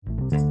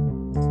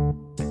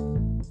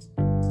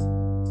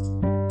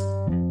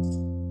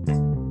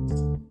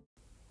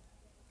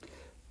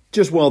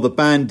Just while the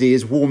band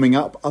is warming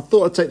up, I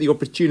thought I'd take the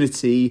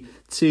opportunity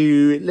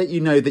to let you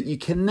know that you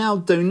can now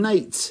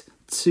donate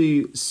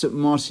to St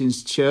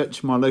Martin's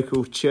Church, my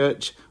local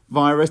church,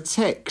 via a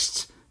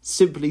text.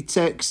 Simply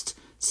text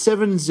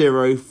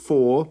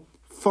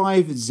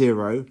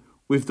 70450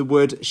 with the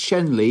word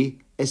Shenley,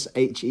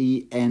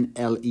 SHENLEY,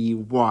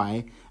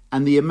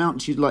 and the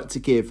amount you'd like to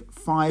give,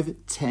 5,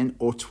 10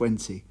 or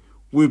 20.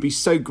 We'll be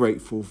so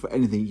grateful for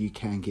anything you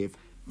can give.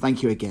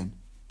 Thank you again.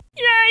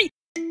 Yay!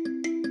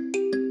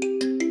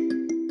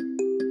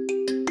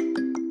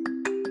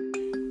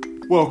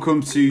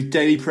 Welcome to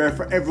Daily Prayer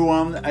for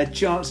Everyone, a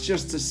chance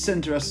just to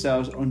centre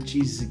ourselves on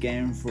Jesus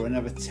again for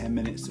another 10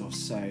 minutes or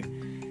so.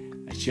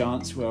 A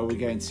chance where we're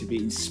going to be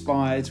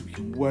inspired, we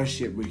can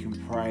worship, we can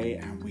pray,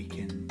 and we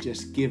can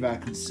just give our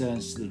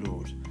concerns to the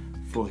Lord,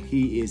 for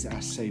He is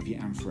our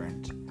Saviour and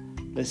friend.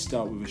 Let's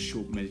start with a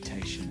short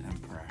meditation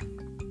and prayer.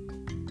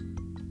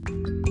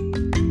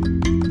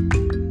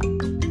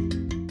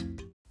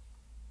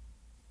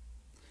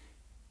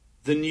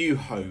 The new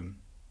home.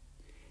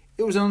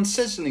 It was an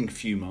unsettling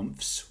few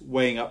months,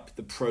 weighing up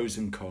the pros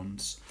and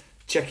cons,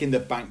 checking the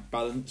bank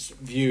balance,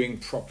 viewing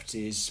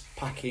properties,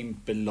 packing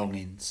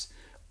belongings.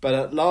 But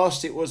at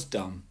last it was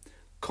done.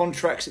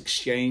 Contracts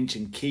exchanged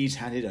and keys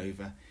handed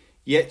over.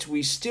 Yet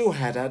we still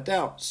had our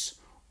doubts.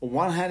 On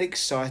one hand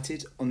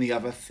excited, on the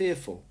other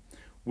fearful.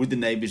 Would the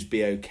neighbours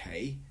be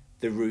okay?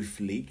 The roof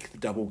leak, the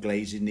double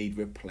glazing need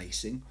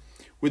replacing?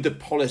 Would the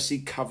policy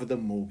cover the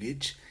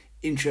mortgage?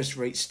 Interest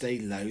rates stay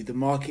low, the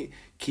market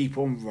keep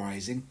on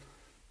rising?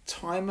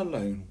 Time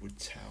alone would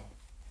tell.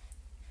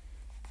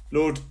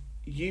 Lord,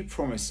 you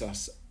promise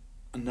us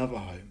another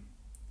home,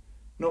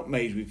 not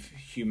made with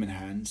human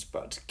hands,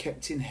 but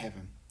kept in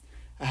heaven,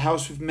 a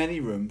house with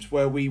many rooms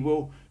where we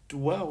will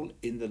dwell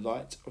in the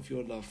light of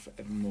your love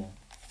forevermore.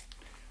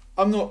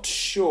 I'm not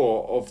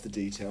sure of the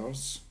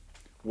details,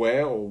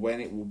 where or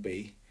when it will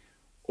be,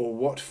 or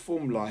what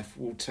form life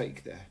will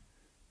take there,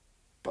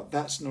 but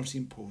that's not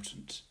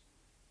important,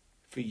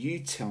 for you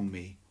tell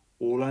me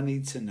all I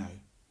need to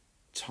know.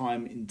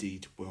 Time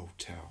indeed will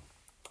tell.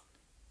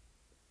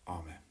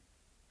 Amen.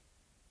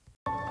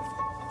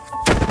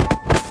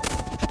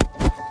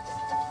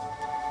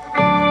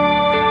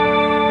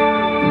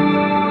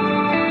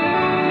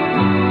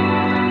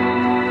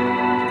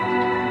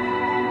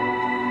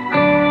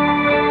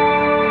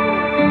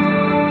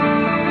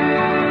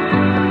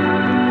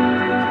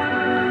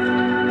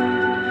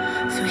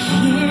 So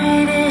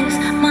here it is,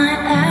 my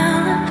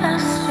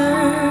alabaster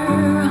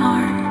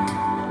heart.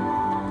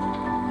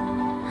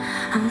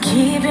 I'm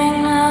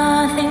keeping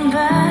nothing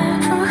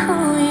back from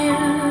who you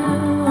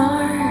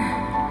are.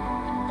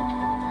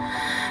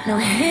 No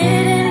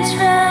hidden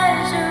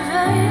treasure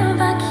veiled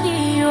by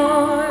key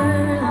or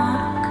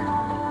lock.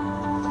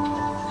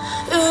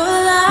 You're a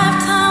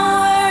lifetime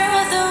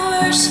worth of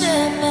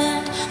worship,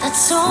 and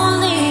that's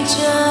only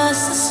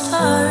just the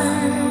start.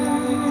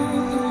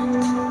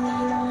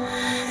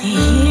 Here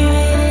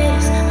it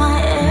is, my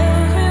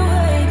every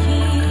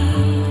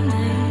waking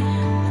day.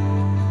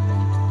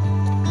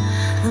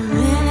 The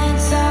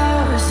minutes,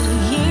 hours, and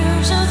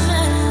years of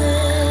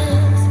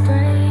endless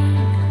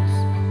praise.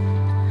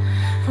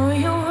 For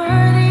you're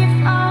worthy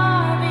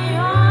far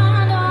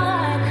beyond all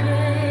I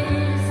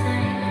could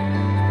say.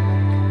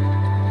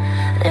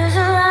 There's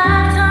a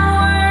lifetime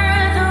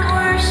worth of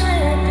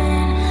worship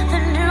in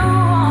the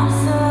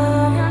nuance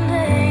of your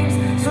names.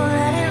 So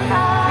let it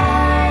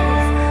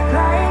rise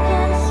like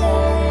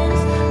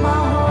incense,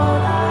 my whole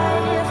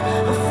life,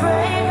 a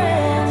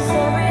fragrance,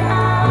 every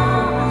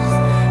ounce,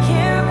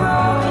 here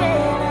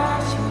broken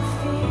at your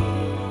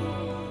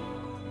feet.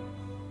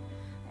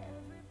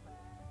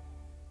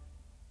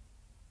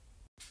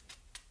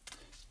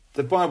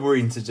 The Bible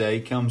reading today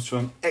comes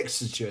from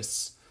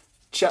Exodus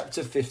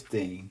chapter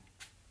 15,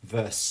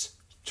 verse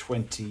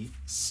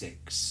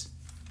 26.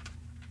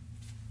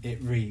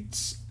 It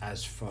reads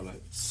as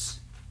follows.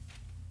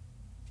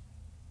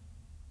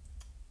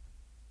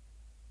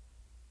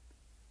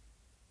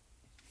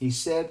 He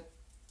said,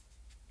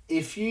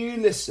 "If you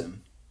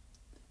listen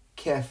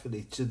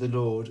carefully to the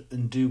Lord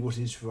and do what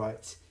is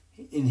right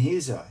in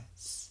his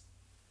eyes,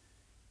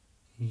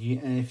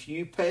 and if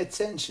you pay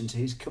attention to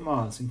his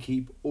commands and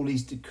keep all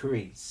his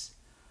decrees,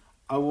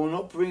 I will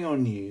not bring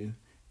on you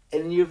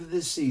any of the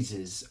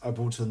diseases I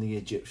brought on the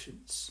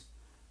Egyptians,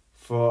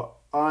 for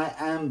I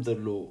am the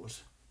Lord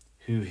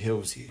who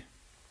heals you."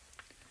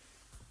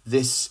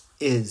 This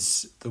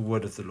is the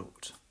word of the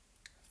Lord.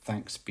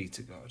 Thanks be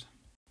to God.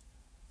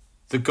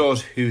 The God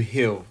who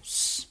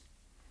heals.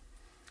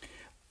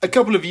 A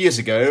couple of years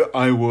ago,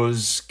 I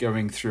was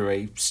going through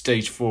a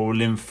stage 4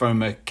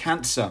 lymphoma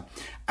cancer,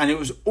 and it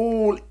was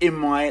all in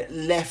my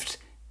left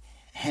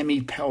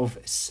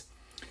hemipelvis.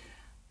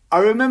 I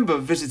remember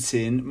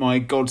visiting my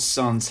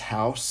godson's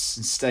house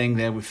and staying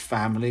there with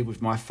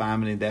my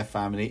family and their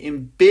family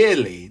in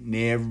Bearley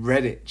near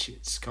Redditch.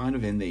 It's kind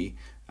of in the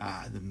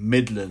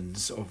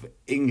Midlands of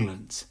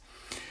England.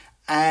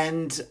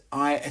 and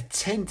I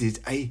attended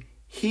a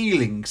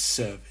healing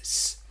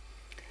service.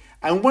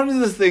 And one of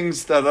the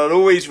things that I'll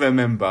always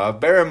remember,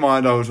 bear in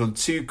mind I was on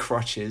 2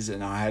 crutches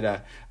and I had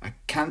a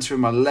cancer in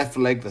my left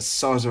leg the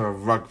size of a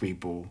rugby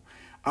ball.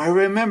 I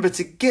remember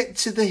to get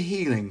to the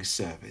healing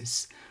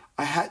service,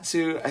 I had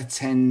to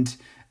attend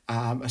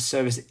a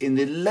service in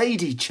the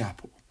Lady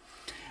Chapel.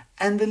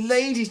 And the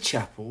Lady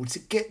Chapel, to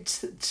get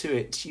to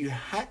it, you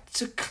had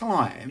to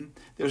climb,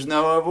 there was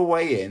no other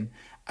way in,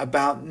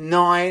 about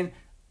 9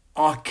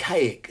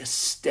 archaic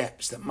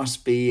steps that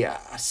must be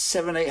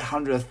 700,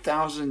 800,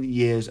 1,000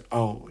 years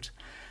old.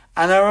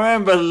 And I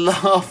remember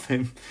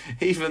laughing,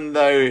 even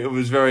though it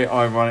was very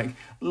ironic,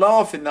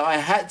 laughing that I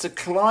had to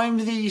climb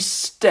these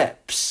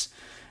steps.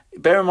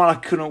 Bear in mind I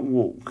couldn't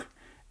walk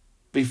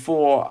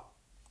before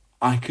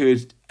I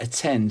could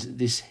attend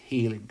this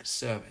healing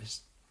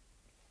service.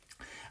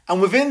 And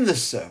within the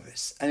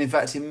service, and in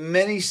fact in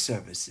many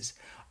services,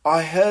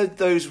 I heard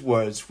those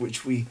words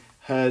which we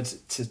heard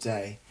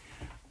today.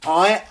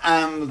 I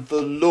am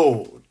the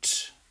Lord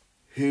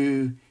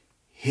who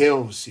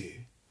heals you.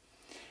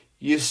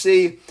 You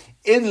see,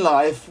 in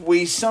life,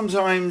 we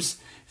sometimes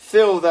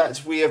feel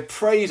that we have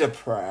prayed a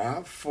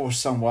prayer for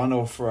someone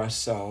or for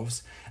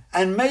ourselves,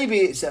 and maybe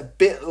it's a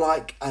bit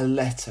like a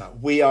letter.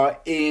 We are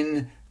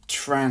in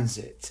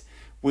transit.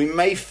 We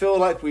may feel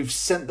like we've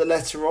sent the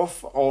letter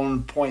off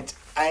on point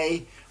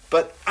A,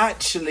 but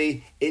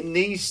actually it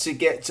needs to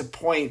get to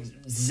point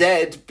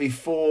Z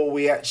before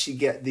we actually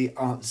get the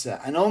answer.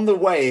 And on the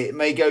way, it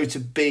may go to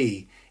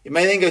B. It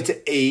may then go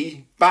to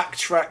E,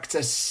 backtrack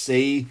to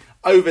C,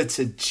 over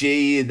to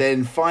G,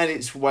 then find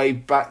its way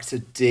back to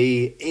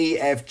D, E,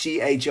 F, G,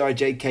 H, I,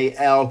 J, K,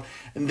 L,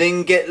 and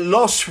then get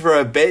lost for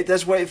a bit.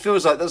 That's what it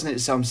feels like, doesn't it,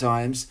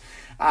 sometimes?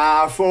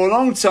 For a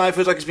long time, it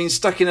feels like it's been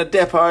stuck in a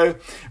depot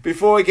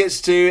before it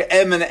gets to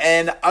M and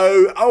N,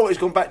 O. Oh, it's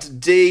gone back to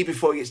D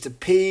before it gets to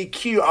P,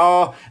 Q,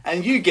 R,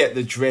 and you get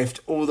the drift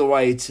all the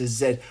way to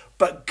Z.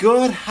 But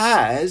God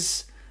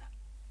has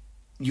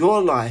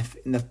your life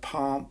in the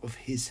palm of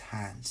his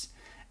hands,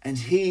 and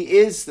he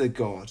is the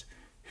God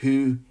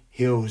who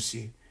heals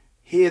you.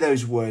 Hear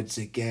those words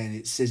again.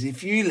 It says,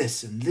 if you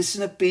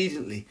listen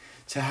obediently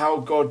to how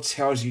God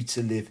tells you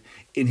to live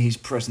in his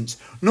presence,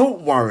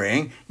 not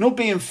worrying, not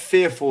being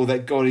fearful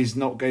that God is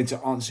not going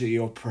to answer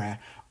your prayer,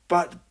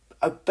 but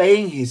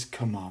obeying his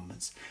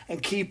commandments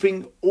and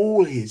keeping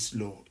all his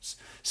laws,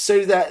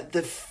 so that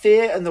the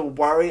fear and the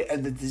worry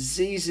and the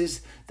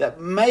diseases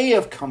that may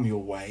have come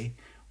your way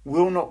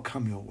will not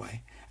come your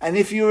way. And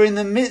if you're in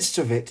the midst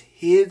of it,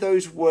 hear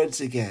those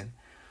words again.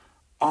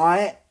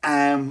 I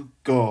am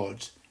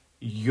God,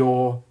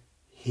 your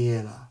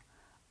healer.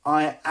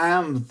 I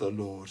am the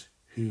Lord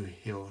who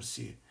heals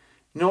you.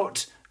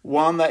 Not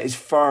one that is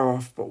far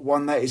off, but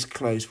one that is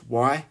close.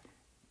 Why?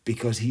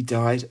 Because he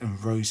died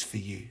and rose for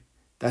you.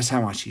 That's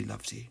how much he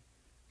loves you.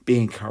 Be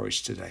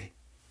encouraged today.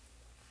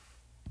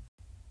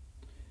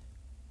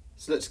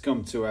 So let's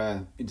come to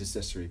our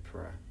intercessory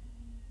prayer.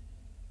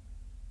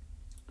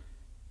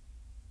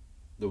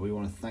 Lord, we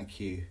want to thank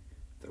you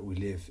that we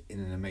live in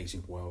an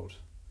amazing world.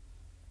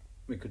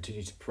 We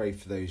continue to pray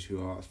for those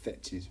who are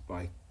affected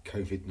by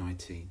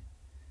COVID-19.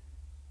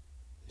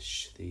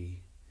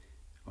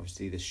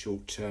 Obviously the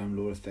short-term,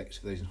 Lord, effects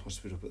of those in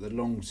hospital, but the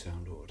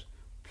long-term, Lord,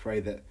 pray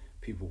that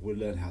people will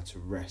learn how to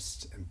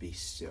rest and be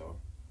still.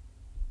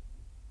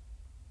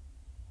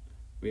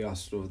 We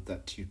ask, Lord,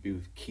 that you'd be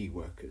with key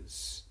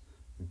workers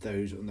and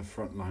those on the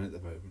front line at the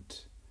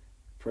moment.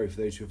 Pray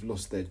for those who have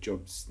lost their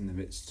jobs in the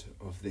midst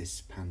of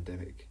this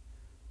pandemic.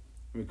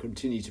 We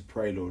continue to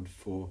pray, Lord,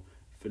 for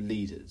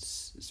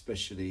leaders,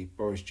 especially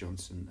Boris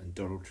Johnson and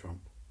Donald Trump.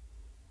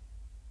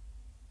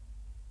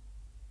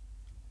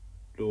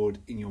 Lord,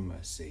 in your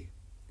mercy,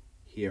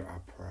 hear our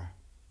prayer.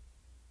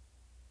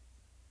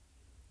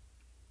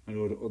 And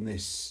Lord, on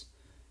this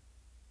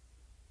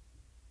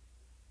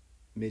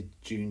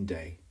mid-June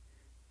day,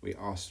 we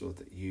ask, Lord,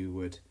 that you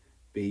would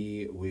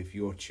be with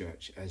your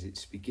church as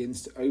it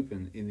begins to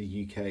open in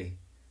the UK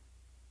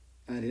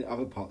and in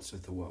other parts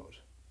of the world.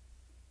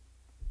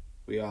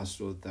 We ask,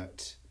 Lord,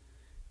 that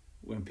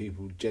when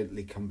people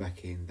gently come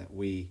back in, that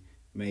we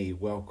may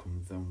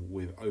welcome them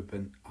with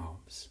open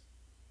arms.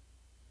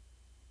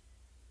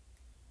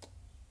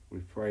 We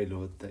pray,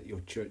 Lord, that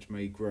your church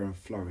may grow and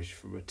flourish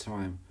from a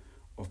time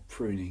of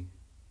pruning.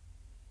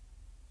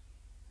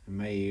 And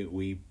may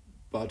we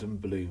bud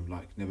and bloom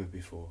like never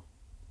before.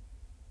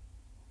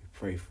 We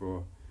pray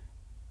for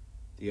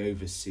the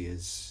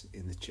overseers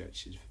in the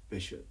churches,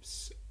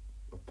 bishops,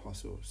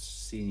 apostles,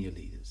 senior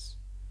leaders.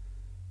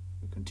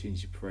 We continue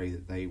to pray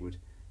that they would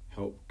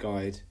help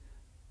guide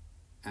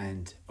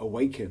and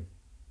awaken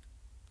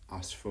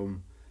us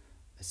from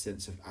a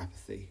sense of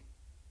apathy.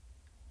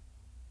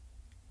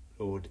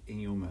 Lord, in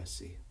your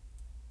mercy,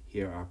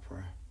 hear our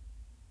prayer.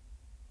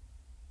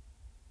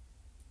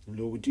 And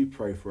Lord, we do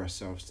pray for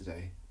ourselves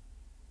today.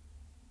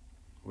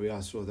 We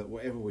ask, Lord, that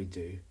whatever we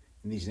do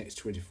in these next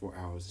 24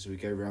 hours, as we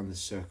go around the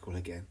circle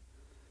again,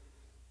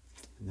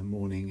 in the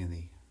morning and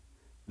the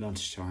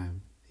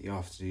lunchtime, the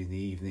afternoon, the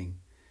evening,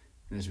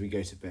 and as we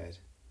go to bed,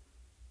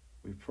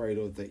 We pray,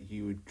 Lord, that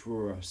you would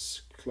draw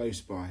us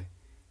close by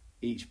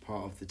each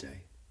part of the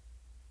day.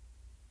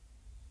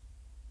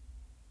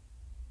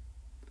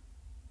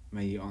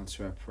 May you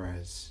answer our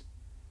prayers.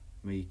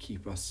 May you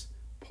keep us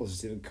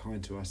positive and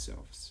kind to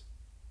ourselves.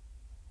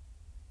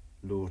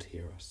 Lord,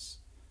 hear us.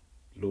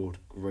 Lord,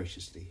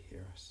 graciously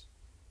hear us.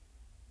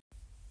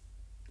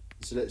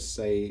 So let's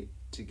say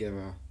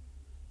together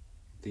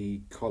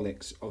the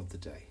collects of the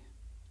day.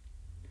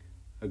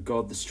 O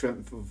God, the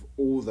strength of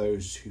all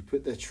those who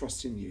put their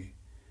trust in you,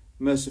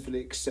 mercifully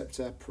accept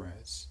our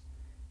prayers.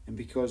 And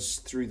because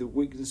through the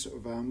weakness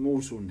of our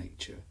mortal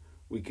nature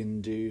we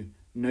can do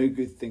no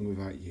good thing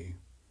without you,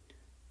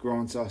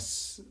 grant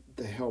us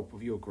the help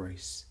of your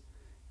grace,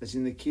 that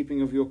in the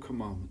keeping of your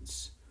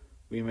commandments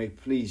we may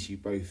please you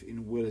both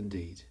in will and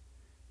deed,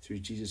 through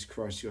Jesus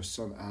Christ your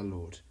Son, our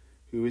Lord,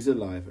 who is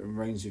alive and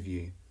reigns with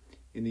you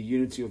in the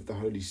unity of the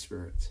Holy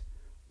Spirit,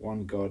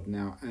 one God,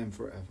 now and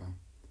forever.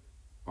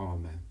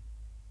 Amen.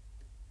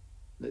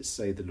 Let's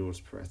say the Lord's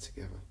Prayer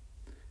together.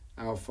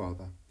 Our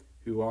Father,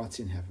 who art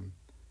in heaven,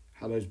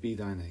 hallowed be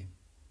thy name.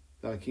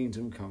 Thy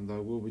kingdom come, thy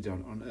will be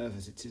done on earth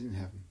as it is in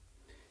heaven.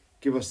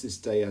 Give us this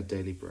day our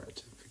daily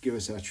bread. Forgive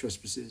us our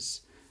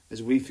trespasses,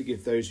 as we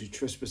forgive those who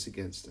trespass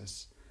against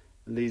us.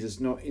 And lead us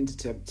not into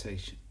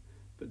temptation,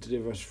 but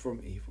deliver us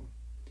from evil.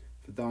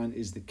 For thine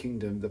is the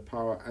kingdom, the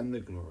power, and the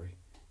glory,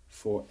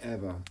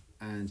 forever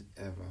and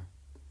ever.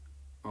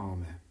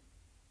 Amen.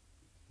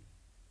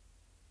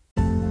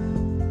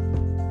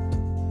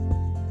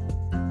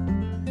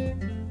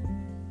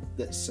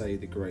 Let's say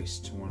the grace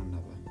to one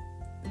another.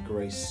 The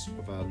grace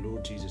of our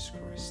Lord Jesus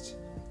Christ,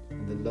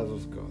 and the love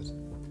of God,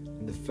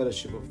 and the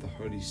fellowship of the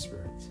Holy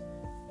Spirit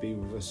be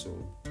with us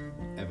all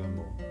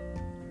evermore.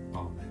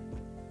 Amen.